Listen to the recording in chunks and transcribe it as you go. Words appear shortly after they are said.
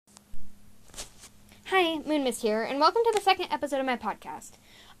Moonmist here, and welcome to the second episode of my podcast.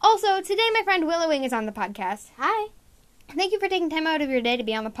 Also, today my friend Willowing is on the podcast. Hi. Thank you for taking time out of your day to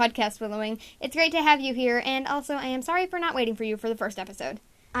be on the podcast, Willowing. It's great to have you here, and also I am sorry for not waiting for you for the first episode.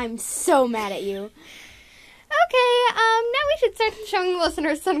 I'm so mad at you. Okay, now we should start showing the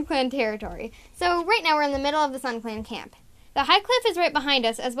listeners Sun Clan territory. So, right now we're in the middle of the Sun Clan camp. The high cliff is right behind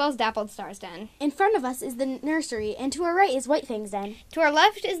us, as well as Dappled Star's den. In front of us is the nursery, and to our right is White Fang's den. To our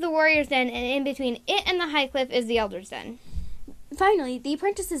left is the warrior's den, and in between it and the high cliff is the elder's den. Finally, the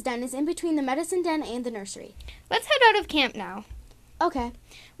apprentice's den is in between the medicine den and the nursery. Let's head out of camp now. Okay.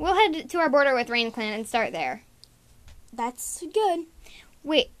 We'll head to our border with Rain Clan and start there. That's good.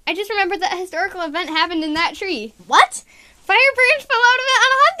 Wait, I just remembered that a historical event happened in that tree. What? Fire Branch fell out of it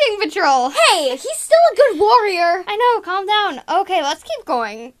on a hunting patrol. Hey, he's still a good warrior. I know, calm down. Okay, let's keep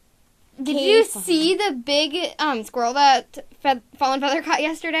going. Did you see the big squirrel that Fallen Feather caught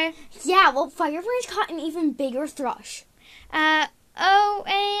yesterday? Yeah, well, Fire Branch caught an even bigger thrush. Oh,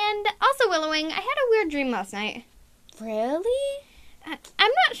 and also Willowing, I had a weird dream last night. Really? I'm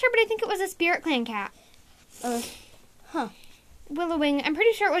not sure, but I think it was a Spirit Clan cat. Willowing, I'm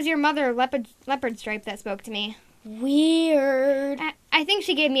pretty sure it was your mother, Leopard Stripe, that spoke to me. Weird. I think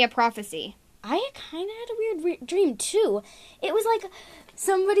she gave me a prophecy. I kind of had a weird dream, too. It was like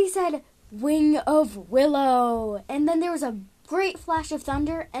somebody said, Wing of Willow, and then there was a great flash of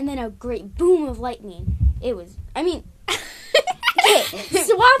thunder, and then a great boom of lightning. It was, okay,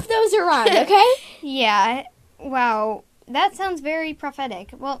 swap those around, okay? Yeah, wow, that sounds very prophetic.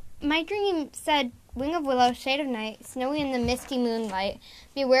 Well, my dream said, Wing of Willow, shade of night, snowy in the misty moonlight,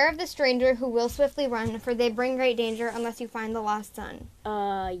 beware of the stranger who will swiftly run, for they bring great danger unless you find the lost son.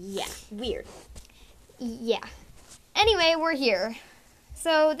 Yeah, weird. Yeah. Anyway, we're here.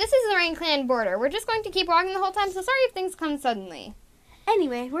 So, this is the Rain Clan border. We're just going to keep walking the whole time, so sorry if things come suddenly.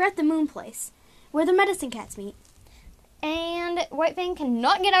 Anyway, we're at the Moon Place, where the medicine cats meet. And White Fang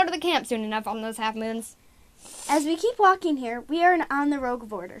cannot get out of the camp soon enough on those half moons. As we keep walking here, we are on the rogue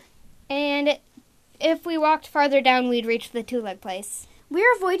border. And if we walked farther down, we'd reach the Two-Leg Place.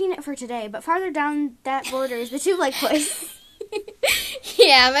 We're avoiding it for today, but farther down that border is the Two-Leg Place.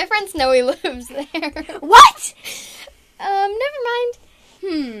 Yeah, my friend Snowy lives there. What? Never mind.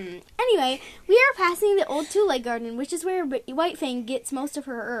 Anyway, we are passing the old Two-Leg Garden, which is where White Fang gets most of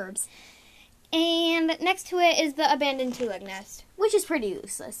her herbs. And next to it is the abandoned Two-Leg Nest, which is pretty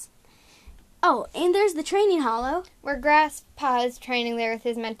useless. Oh, and there's the Training Hollow, where Grasspaw is training there with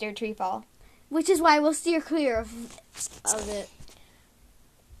his mentor Treefall. Which is why we'll steer clear of it.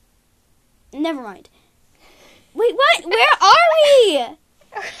 Never mind. Wait, what? Where are we?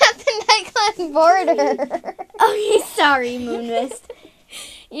 We're at the Night Clan border. Okay, sorry, Moonmist.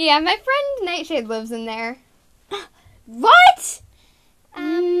 Yeah, my friend Nightshade lives in there. What?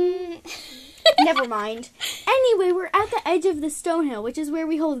 Never mind. Anyway, we're at the edge of the Stonehill, which is where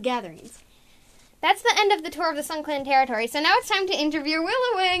we hold gatherings. That's the end of the tour of the Sun Clan territory, so now it's time to interview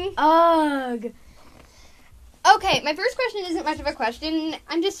Willowing. Ugh. Okay, my first question isn't much of a question.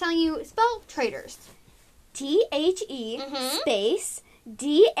 I'm just telling you, spell traitors. THE space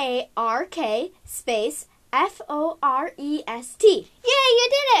DARK space FOREST. Yeah, you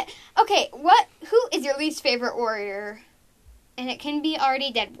did it. Okay, who is your least favorite warrior? And it can be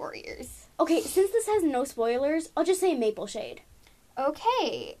already dead warriors. Okay, since this has no spoilers, I'll just say Maple Shade.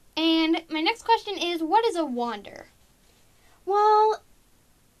 Okay, and my next question is, what is a wander? Well,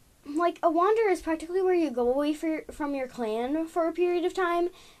 like, a wander is practically where you go away from your clan for a period of time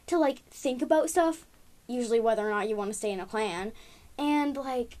to, like, think about stuff, usually whether or not you want to stay in a clan, and,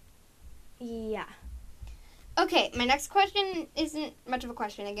 like, yeah. Okay, my next question isn't much of a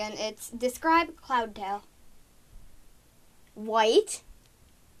question again. It's, describe Cloudtail. White,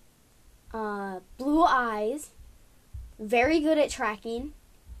 blue eyes, very good at tracking.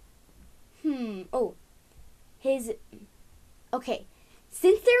 Okay.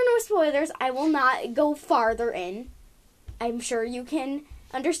 Since there are no spoilers, I will not go farther in. I'm sure you can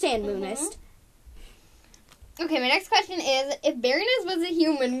understand, Moonmist. Okay, my next question is, if Baroness was a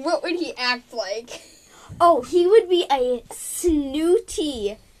human, what would he act like? Oh, he would be a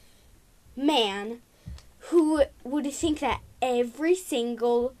snooty man who would think that every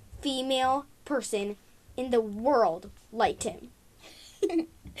single female person in the world liked him.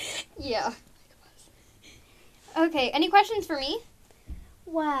 Yeah. Okay, any questions for me?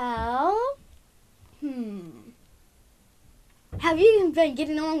 Well, have you been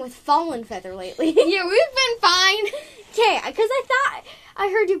getting along with Fallen Feather lately? Yeah, we've been fine. Okay, because I thought I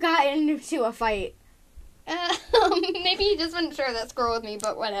heard you got into a fight. Maybe he just wouldn't share that squirrel with me,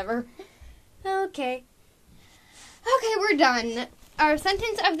 but whatever. Okay. Okay, we're done. our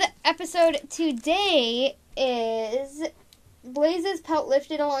sentence of the episode today is... Blaze's pelt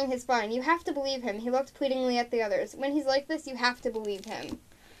lifted along his spine. You have to believe him. He looked pleadingly at the others. When he's like this, you have to believe him.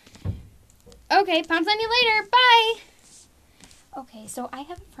 Okay, pounce on you later. Bye! Okay, so I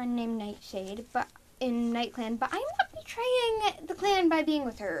have a friend named Nightshade in Night Clan, but I'm not betraying the clan by being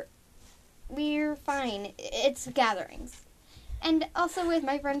with her. We're fine. It's gatherings. And also with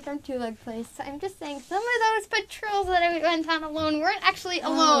my friend from Two Leg Place. I'm just saying, some of those patrols that I went on alone weren't actually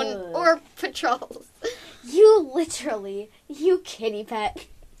alone or patrols. You kitty pet.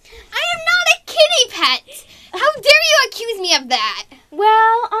 I am not a kitty pet! How dare you accuse me of that?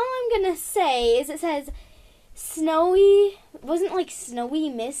 Well, all I'm gonna say is it says snowy, wasn't like snowy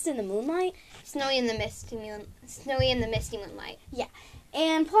mist in the moonlight? Snowy in the misty moonlight. Yeah.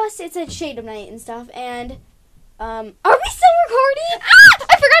 And plus it said shade of night and stuff, and, are we still recording? Ah!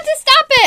 I forgot to stop it!